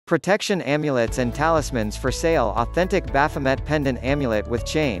Protection Amulets and Talismans for sale. Authentic Baphomet Pendant Amulet with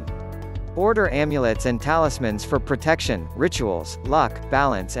chain. Order amulets and talismans for protection, rituals, luck,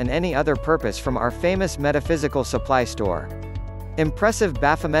 balance and any other purpose from our famous Metaphysical Supply store. Impressive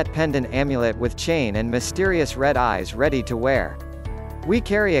Baphomet Pendant Amulet with chain and mysterious red eyes ready to wear. We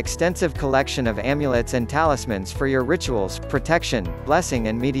carry extensive collection of amulets and talismans for your rituals, protection, blessing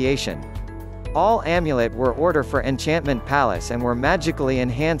and mediation. All amulet were ordered for Enchantment Palace and were magically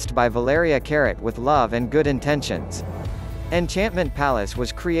enhanced by Valeria Karat with love and good intentions. Enchantment Palace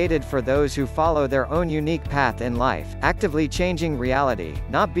was created for those who follow their own unique path in life, actively changing reality,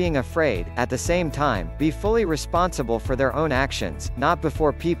 not being afraid, at the same time, be fully responsible for their own actions, not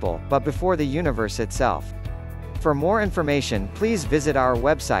before people, but before the universe itself. For more information, please visit our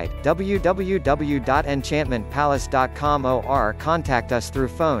website, www.enchantmentpalace.com or contact us through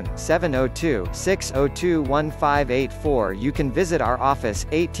phone, 702-602-1584. You can visit our office,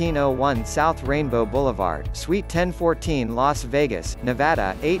 1801 South Rainbow Boulevard, Suite 1014 Las Vegas,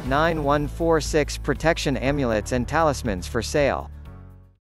 Nevada, 89146. Protection Amulets and Talismans for sale.